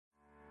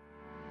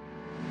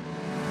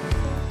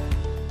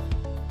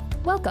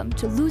Welcome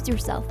to Lose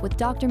Yourself with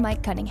Dr.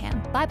 Mike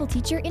Cunningham, Bible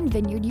teacher in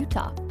Vineyard,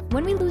 Utah.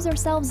 When we lose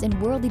ourselves in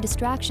worldly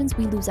distractions,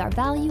 we lose our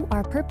value,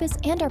 our purpose,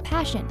 and our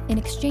passion in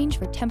exchange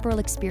for temporal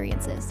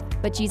experiences.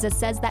 But Jesus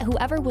says that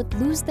whoever would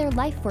lose their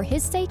life for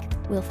his sake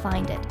will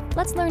find it.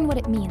 Let's learn what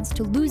it means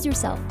to lose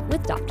yourself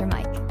with Dr.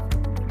 Mike.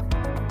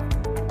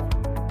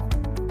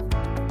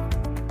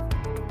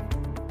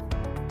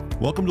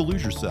 Welcome to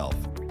Lose Yourself.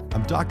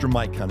 I'm Dr.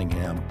 Mike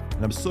Cunningham,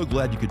 and I'm so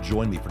glad you could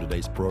join me for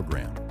today's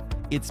program.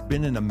 It's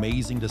been an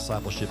amazing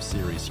discipleship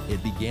series.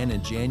 It began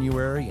in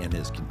January and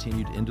has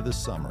continued into the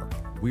summer.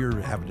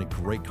 We're having a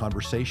great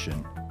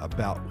conversation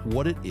about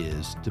what it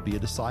is to be a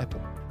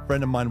disciple. A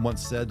friend of mine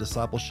once said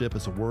discipleship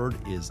as a word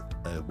is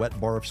a wet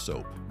bar of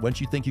soap.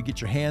 Once you think you get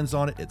your hands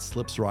on it, it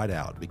slips right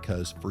out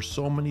because for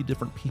so many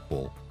different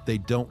people, they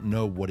don't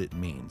know what it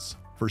means.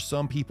 For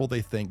some people,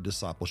 they think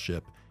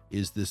discipleship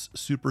is this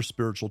super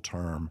spiritual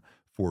term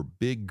for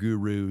big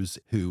gurus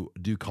who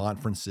do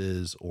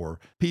conferences or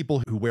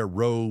people who wear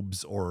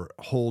robes or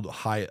hold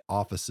high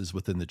offices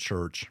within the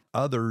church.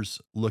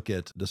 Others look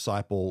at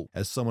disciple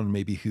as someone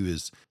maybe who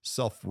is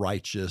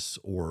self-righteous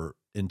or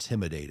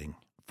intimidating.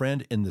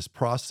 Friend, in this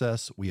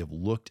process, we have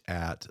looked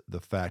at the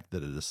fact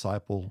that a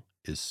disciple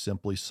is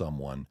simply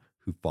someone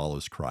who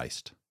follows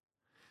Christ.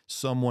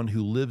 Someone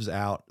who lives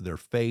out their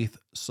faith,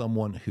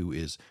 someone who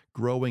is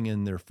growing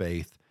in their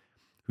faith,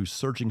 who's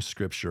searching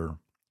Scripture,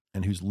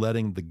 and who's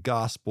letting the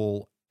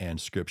gospel and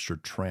Scripture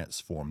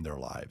transform their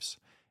lives,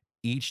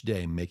 each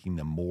day making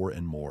them more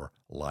and more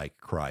like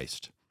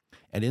Christ.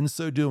 And in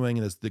so doing,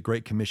 as the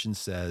Great Commission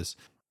says,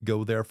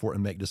 go therefore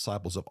and make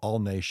disciples of all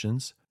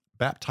nations,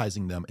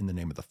 baptizing them in the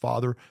name of the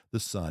Father, the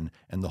Son,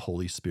 and the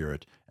Holy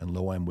Spirit. And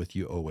lo, I'm with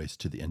you always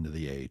to the end of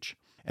the age.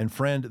 And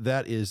friend,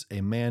 that is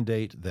a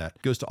mandate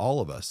that goes to all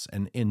of us.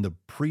 And in the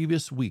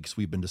previous weeks,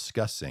 we've been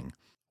discussing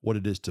what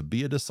it is to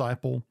be a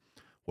disciple,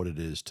 what it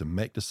is to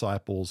make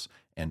disciples,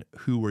 and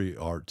who we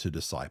are to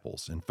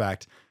disciples. In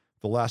fact,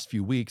 the last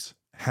few weeks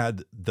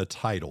had the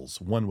titles.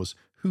 One was,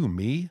 Who,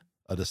 Me?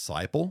 A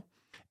Disciple?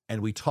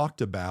 And we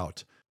talked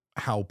about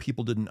how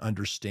people didn't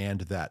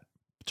understand that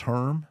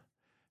term,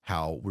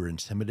 how we're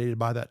intimidated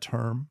by that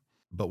term,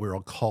 but we're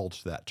all called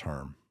to that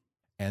term,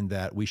 and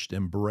that we should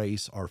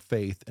embrace our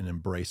faith and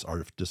embrace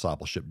our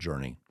discipleship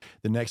journey.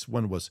 The next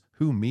one was,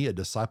 Who, Me? A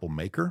Disciple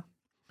Maker?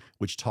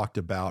 Which talked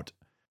about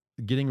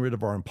getting rid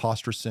of our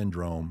imposter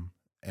syndrome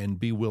and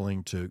be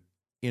willing to,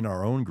 in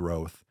our own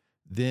growth,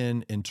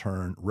 then in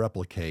turn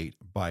replicate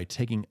by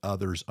taking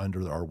others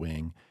under our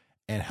wing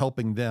and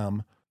helping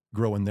them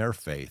grow in their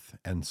faith,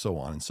 and so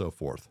on and so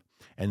forth.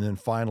 And then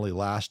finally,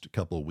 last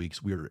couple of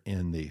weeks, we were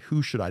in the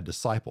Who Should I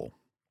Disciple?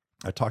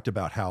 I talked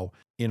about how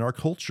in our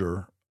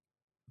culture,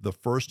 the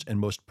first and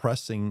most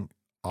pressing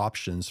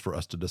options for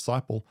us to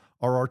disciple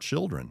are our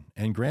children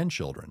and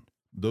grandchildren,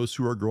 those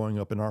who are growing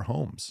up in our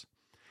homes.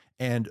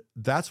 And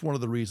that's one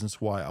of the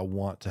reasons why I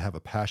want to have a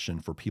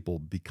passion for people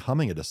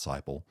becoming a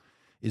disciple,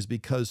 is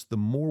because the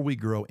more we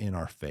grow in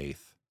our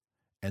faith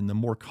and the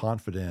more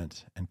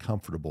confident and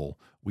comfortable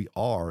we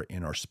are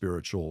in our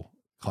spiritual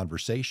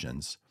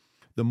conversations,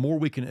 the more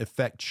we can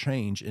affect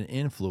change and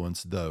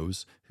influence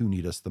those who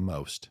need us the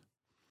most.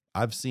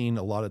 I've seen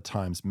a lot of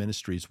times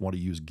ministries want to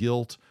use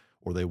guilt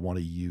or they want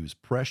to use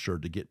pressure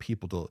to get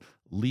people to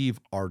leave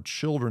our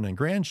children and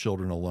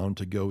grandchildren alone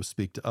to go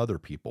speak to other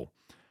people.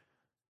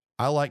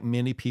 I, like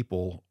many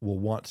people, will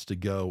want to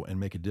go and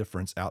make a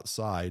difference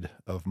outside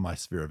of my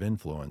sphere of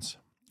influence,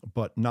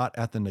 but not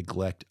at the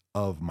neglect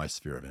of my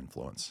sphere of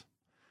influence.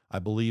 I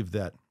believe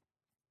that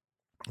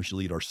we should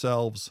lead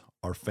ourselves,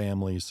 our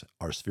families,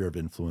 our sphere of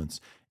influence,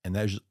 and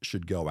that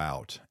should go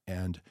out.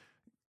 And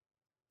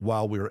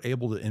while we're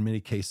able to, in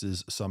many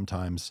cases,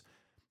 sometimes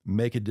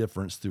make a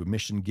difference through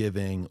mission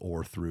giving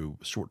or through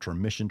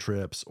short-term mission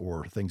trips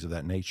or things of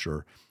that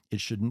nature, it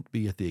shouldn't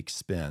be at the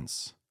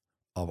expense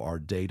of our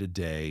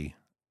day-to-day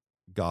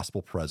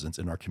gospel presence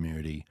in our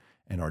community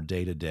and our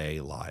day-to-day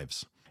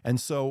lives.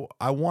 And so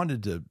I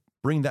wanted to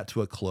bring that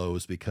to a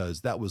close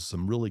because that was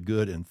some really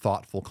good and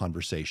thoughtful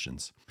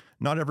conversations.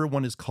 Not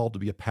everyone is called to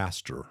be a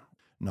pastor.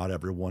 Not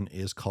everyone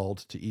is called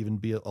to even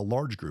be a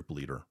large group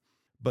leader.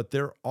 But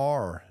there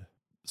are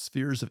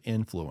spheres of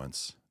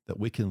influence that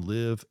we can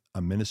live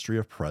a ministry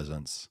of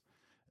presence,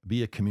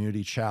 be a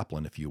community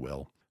chaplain, if you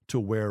will,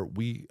 to where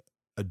we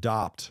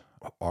adopt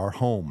our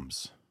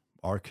homes,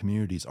 our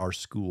communities, our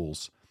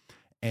schools,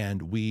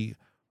 and we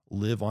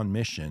live on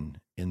mission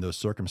in those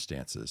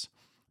circumstances,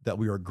 that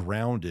we are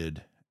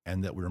grounded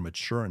and that we're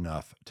mature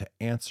enough to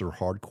answer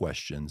hard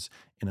questions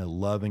in a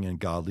loving and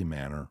godly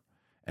manner,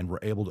 and we're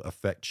able to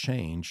affect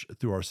change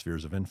through our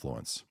spheres of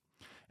influence.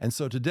 And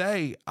so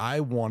today I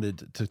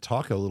wanted to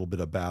talk a little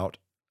bit about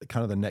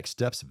kind of the next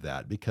steps of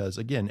that, because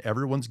again,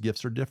 everyone's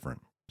gifts are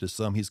different. To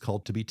some, he's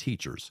called to be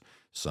teachers.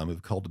 Some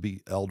have called to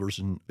be elders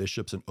and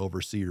bishops and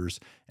overseers,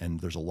 and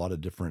there's a lot of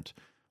different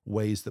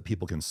ways that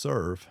people can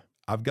serve.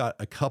 I've got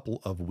a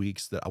couple of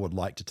weeks that I would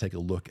like to take a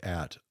look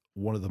at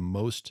one of the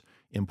most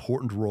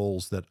important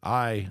roles that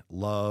I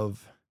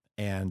love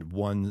and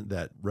one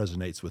that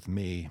resonates with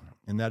me,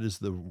 and that is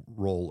the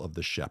role of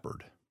the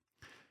shepherd.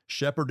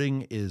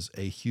 Shepherding is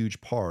a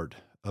huge part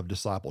of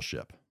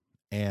discipleship,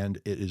 and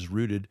it is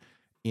rooted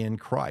in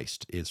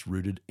Christ. It's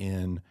rooted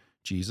in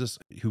Jesus,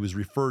 who is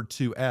referred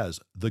to as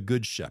the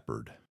Good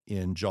Shepherd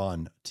in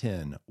John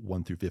 10,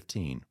 1 through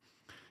 15.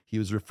 He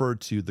was referred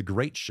to the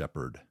Great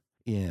Shepherd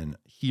in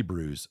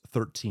Hebrews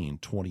 13,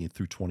 20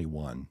 through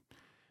 21.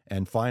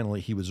 And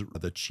finally, he was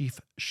the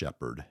Chief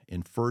Shepherd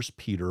in 1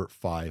 Peter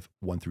 5,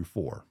 1 through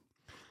 4.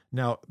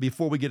 Now,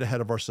 before we get ahead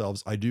of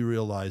ourselves, I do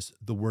realize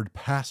the word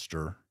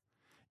pastor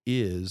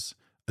is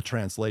a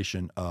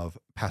translation of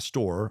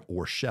pastor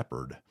or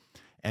shepherd.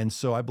 And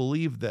so I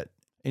believe that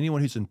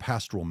anyone who's in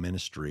pastoral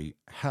ministry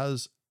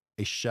has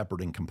a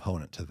shepherding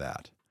component to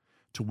that,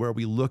 to where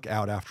we look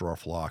out after our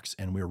flocks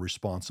and we're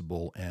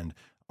responsible and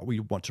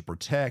we want to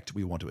protect,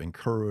 we want to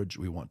encourage,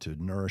 we want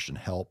to nourish and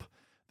help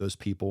those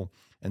people.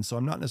 And so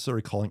I'm not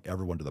necessarily calling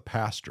everyone to the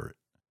pastor,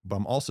 but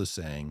I'm also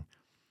saying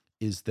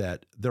is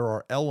that there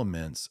are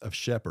elements of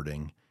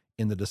shepherding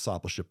in the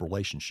discipleship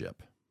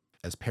relationship.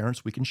 As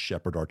parents, we can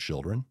shepherd our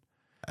children.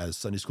 As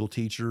Sunday school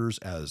teachers,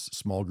 as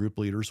small group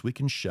leaders, we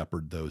can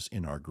shepherd those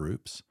in our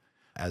groups.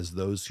 As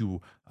those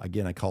who,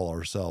 again, I call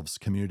ourselves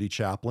community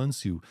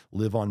chaplains who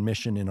live on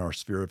mission in our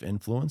sphere of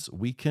influence,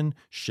 we can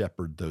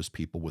shepherd those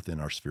people within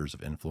our spheres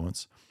of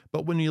influence.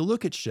 But when you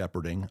look at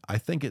shepherding, I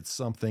think it's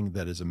something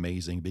that is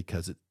amazing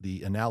because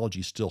the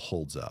analogy still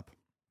holds up.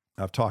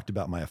 I've talked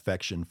about my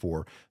affection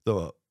for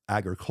the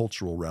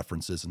agricultural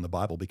references in the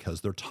Bible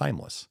because they're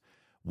timeless.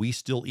 We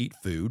still eat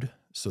food,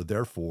 so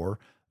therefore,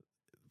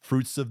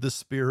 fruits of the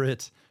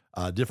Spirit,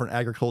 different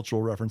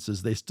agricultural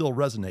references, they still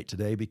resonate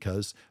today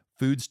because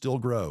food still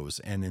grows.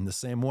 And in the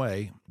same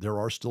way, there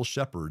are still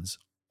shepherds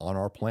on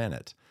our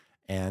planet,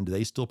 and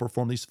they still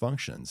perform these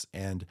functions.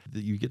 And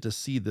you get to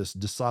see this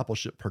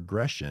discipleship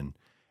progression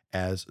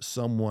as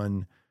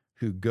someone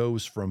who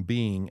goes from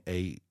being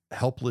a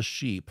helpless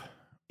sheep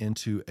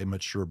into a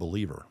mature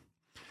believer.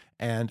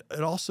 And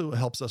it also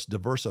helps us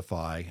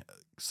diversify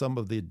some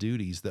of the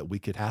duties that we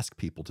could ask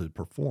people to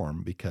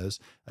perform because,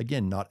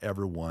 again, not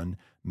everyone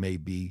may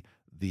be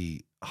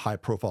the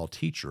high-profile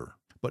teacher.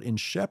 But in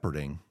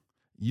shepherding,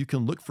 you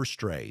can look for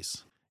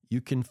strays. You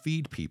can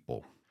feed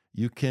people.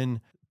 You can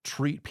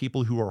treat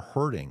people who are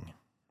hurting.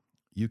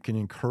 You can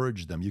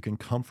encourage them. You can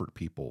comfort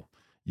people.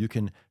 You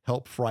can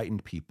help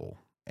frightened people.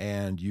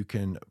 And you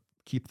can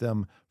keep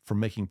them from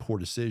making poor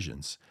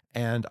decisions.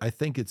 And I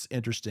think it's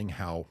interesting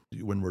how,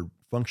 when we're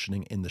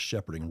functioning in the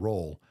shepherding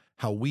role,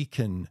 how we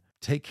can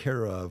take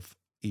care of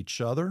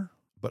each other,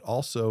 but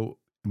also,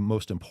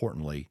 most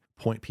importantly,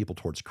 point people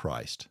towards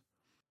Christ.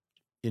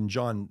 In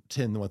John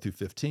 10, 1 through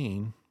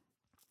 15,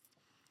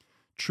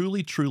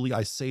 truly, truly,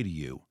 I say to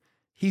you,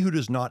 he who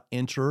does not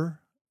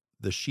enter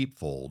the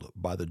sheepfold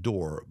by the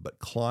door, but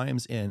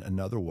climbs in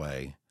another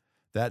way,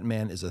 that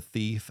man is a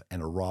thief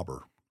and a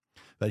robber.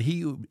 But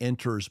he who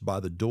enters by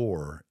the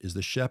door is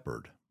the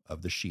shepherd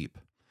of the sheep.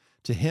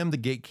 To him the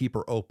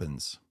gatekeeper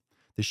opens.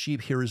 The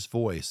sheep hear his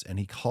voice, and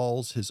he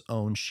calls his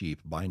own sheep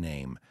by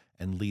name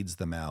and leads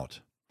them out.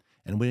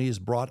 And when he has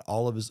brought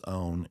all of his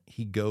own,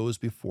 he goes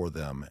before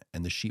them,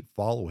 and the sheep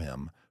follow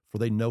him, for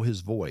they know his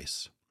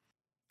voice.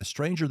 A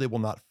stranger they will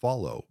not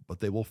follow,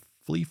 but they will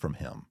flee from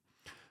him.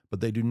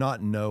 But they do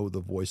not know the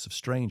voice of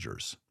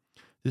strangers.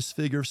 This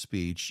figure of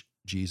speech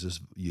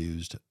Jesus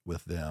used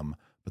with them,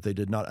 but they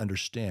did not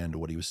understand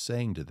what he was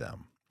saying to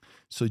them.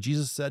 So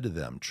Jesus said to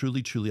them,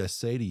 truly, truly, I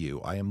say to you,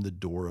 I am the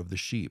door of the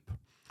sheep.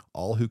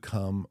 All who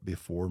come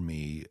before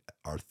me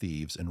are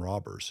thieves and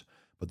robbers,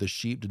 but the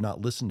sheep did not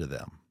listen to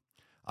them.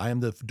 I am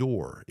the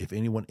door. If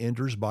anyone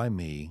enters by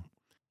me,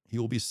 he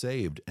will be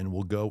saved and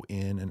will go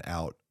in and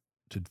out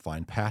to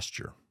find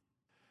pasture.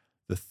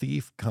 The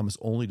thief comes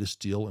only to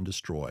steal and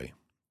destroy.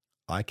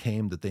 I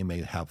came that they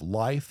may have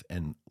life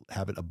and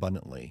have it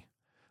abundantly.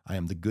 I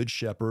am the good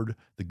shepherd.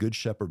 The good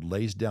shepherd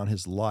lays down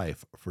his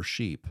life for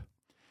sheep.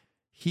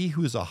 He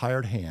who is a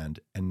hired hand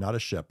and not a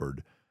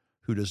shepherd,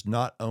 who does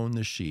not own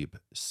the sheep,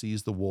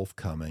 sees the wolf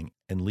coming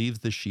and leaves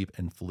the sheep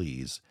and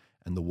flees,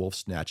 and the wolf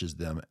snatches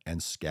them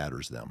and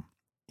scatters them.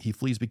 He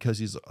flees because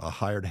he's a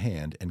hired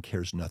hand and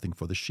cares nothing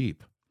for the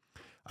sheep.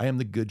 I am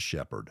the good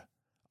shepherd.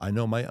 I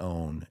know my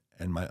own,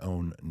 and my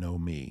own know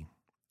me.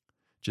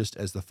 Just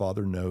as the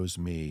Father knows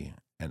me,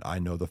 and I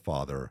know the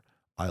Father,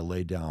 I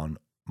lay down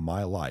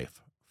my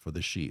life for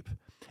the sheep.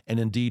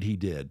 And indeed he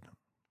did.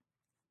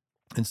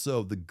 And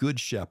so the good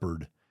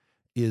shepherd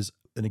is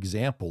an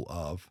example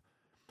of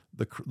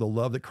the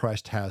love that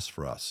Christ has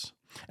for us.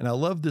 And I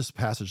love this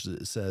passage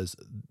that says,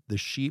 the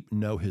sheep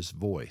know his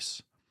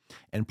voice.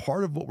 And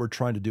part of what we're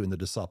trying to do in the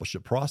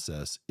discipleship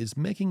process is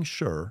making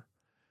sure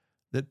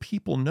that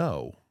people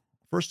know,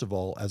 first of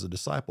all, as a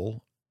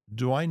disciple,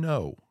 do I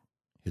know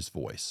his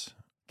voice?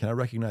 Can I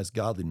recognize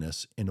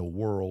godliness in a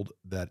world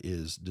that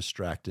is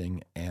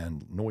distracting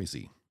and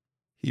noisy?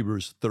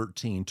 Hebrews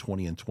 13,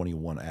 20 and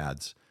 21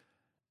 adds,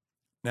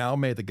 now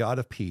may the God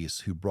of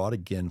peace, who brought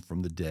again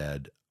from the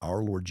dead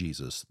our Lord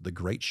Jesus, the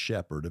great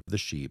shepherd of the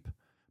sheep,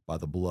 by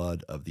the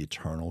blood of the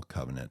eternal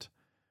covenant,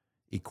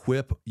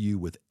 equip you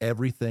with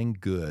everything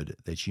good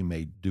that you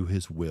may do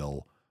his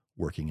will,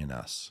 working in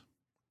us.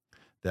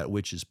 that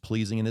which is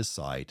pleasing in his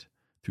sight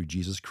through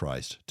Jesus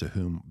Christ, to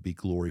whom be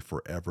glory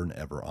forever and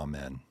ever.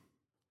 Amen.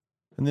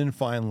 And then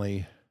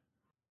finally,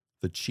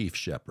 the chief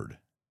shepherd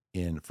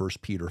in 1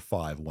 Peter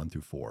 5,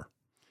 1-4.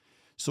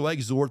 So I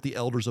exhort the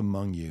elders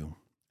among you,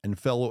 and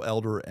fellow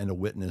elder and a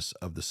witness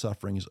of the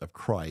sufferings of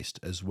Christ,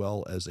 as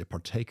well as a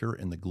partaker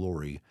in the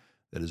glory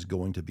that is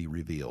going to be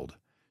revealed.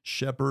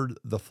 Shepherd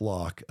the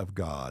flock of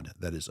God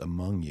that is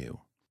among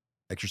you,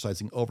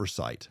 exercising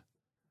oversight,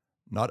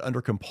 not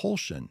under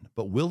compulsion,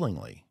 but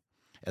willingly,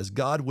 as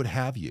God would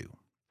have you,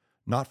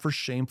 not for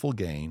shameful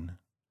gain,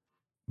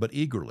 but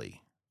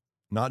eagerly,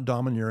 not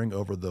domineering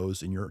over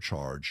those in your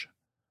charge,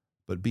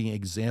 but being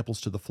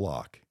examples to the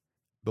flock.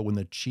 But when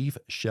the chief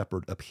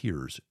shepherd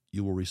appears,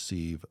 you will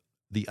receive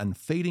the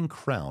unfading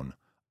crown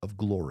of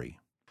glory.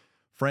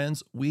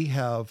 Friends, we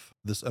have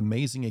this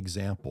amazing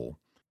example.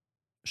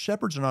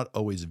 Shepherds are not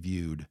always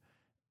viewed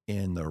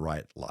in the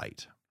right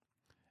light.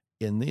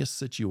 In this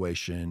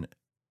situation,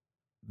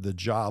 the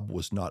job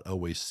was not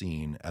always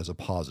seen as a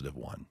positive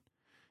one.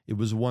 It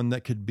was one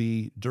that could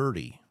be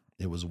dirty.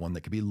 It was one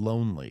that could be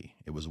lonely.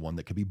 It was one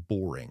that could be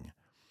boring.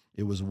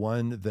 It was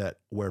one that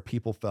where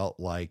people felt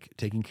like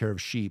taking care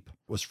of sheep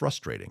was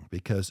frustrating,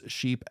 because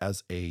sheep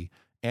as a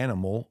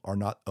animal are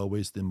not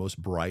always the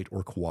most bright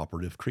or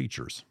cooperative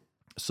creatures.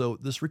 So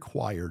this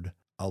required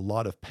a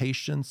lot of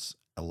patience,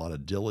 a lot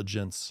of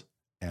diligence,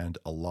 and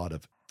a lot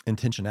of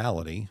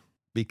intentionality,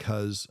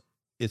 because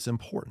it's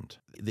important.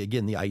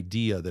 Again, the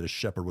idea that a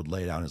shepherd would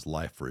lay down his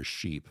life for his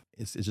sheep,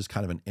 it's just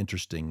kind of an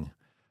interesting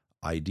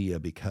idea,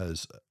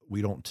 because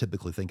we don't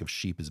typically think of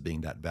sheep as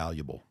being that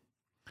valuable.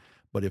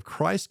 But if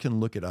Christ can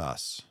look at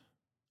us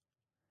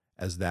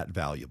as that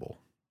valuable,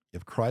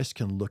 if Christ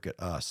can look at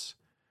us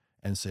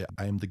and say,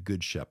 I am the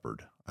good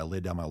shepherd, I lay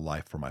down my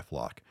life for my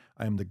flock,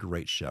 I am the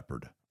great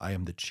shepherd, I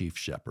am the chief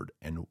shepherd,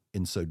 and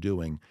in so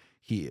doing,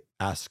 he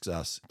asks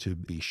us to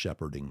be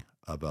shepherding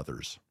of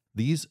others.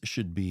 These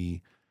should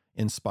be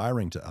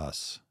inspiring to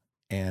us,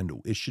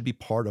 and it should be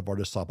part of our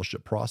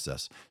discipleship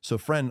process. So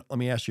friend, let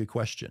me ask you a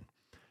question.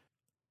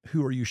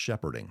 Who are you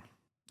shepherding?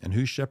 And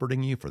who's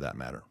shepherding you, for that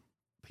matter?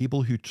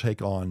 People who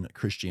take on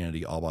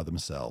Christianity all by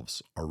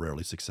themselves are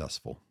rarely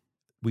successful.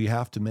 We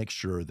have to make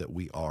sure that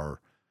we are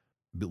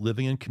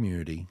living in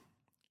community,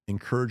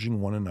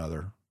 encouraging one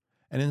another,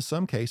 and in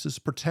some cases,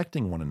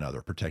 protecting one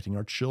another, protecting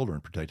our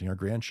children, protecting our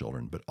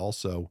grandchildren, but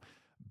also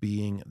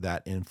being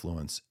that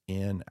influence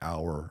in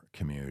our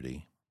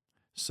community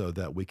so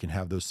that we can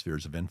have those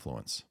spheres of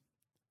influence.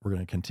 We're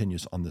going to continue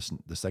on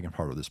the second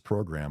part of this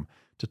program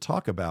to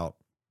talk about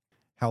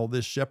how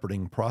this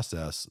shepherding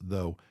process,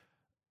 though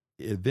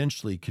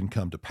eventually can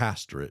come to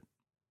pastorate,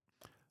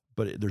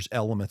 but there's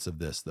elements of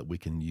this that we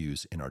can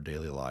use in our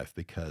daily life,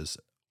 because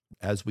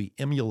as we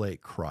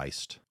emulate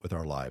Christ with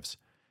our lives,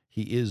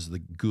 he is the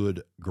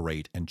good,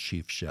 great, and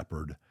chief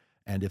shepherd.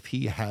 And if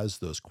he has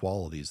those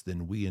qualities,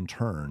 then we in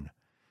turn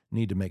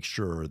need to make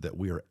sure that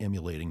we are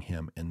emulating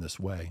him in this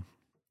way.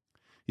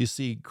 You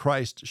see,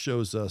 Christ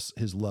shows us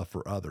his love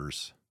for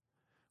others,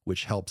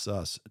 which helps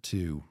us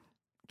to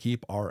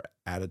keep our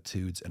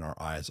attitudes and our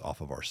eyes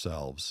off of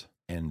ourselves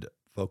and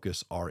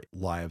focus our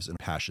lives and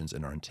passions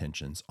and our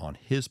intentions on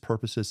his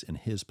purposes and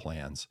his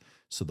plans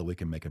so that we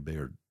can make a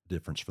bigger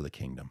difference for the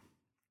kingdom.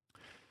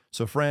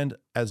 So friend,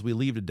 as we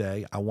leave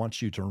today, I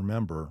want you to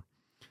remember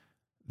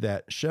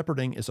that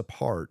shepherding is a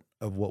part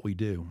of what we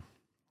do,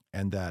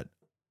 and that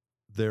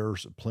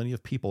there's plenty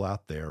of people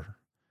out there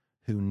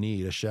who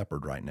need a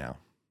shepherd right now.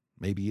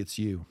 Maybe it's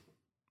you.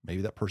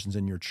 Maybe that person's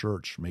in your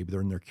church. Maybe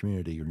they're in their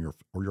community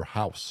or your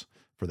house,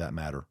 for that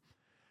matter.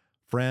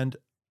 Friend,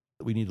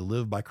 we need to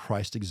live by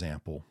Christ's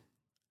example.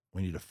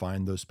 We need to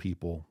find those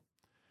people.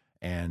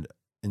 And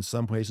in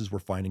some cases, we're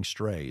finding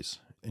strays.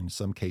 In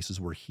some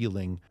cases, we're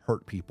healing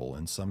hurt people.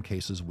 In some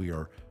cases, we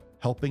are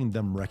helping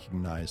them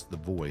recognize the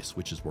voice,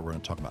 which is what we're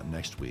going to talk about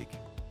next week.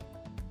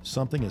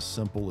 Something as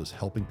simple as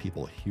helping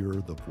people hear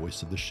the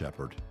voice of the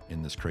shepherd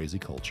in this crazy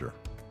culture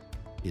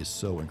is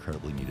so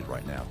incredibly needed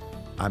right now.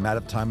 I'm out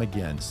of time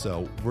again,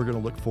 so we're going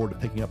to look forward to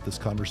picking up this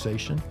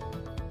conversation.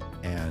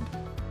 And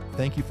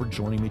thank you for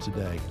joining me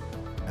today,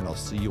 and I'll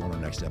see you on our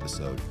next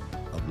episode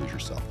of Lose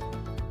Yourself.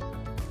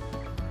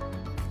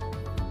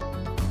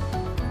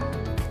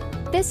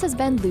 This has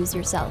been Lose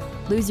Yourself.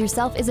 Lose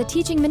Yourself is a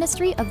teaching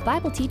ministry of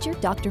Bible teacher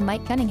Dr.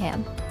 Mike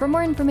Cunningham. For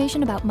more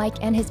information about Mike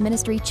and his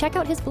ministry, check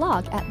out his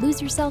blog at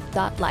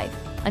loseyourself.life.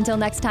 Until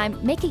next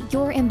time, make it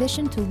your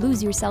ambition to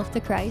lose yourself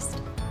to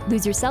Christ.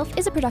 Lose Yourself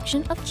is a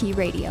production of Key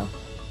Radio.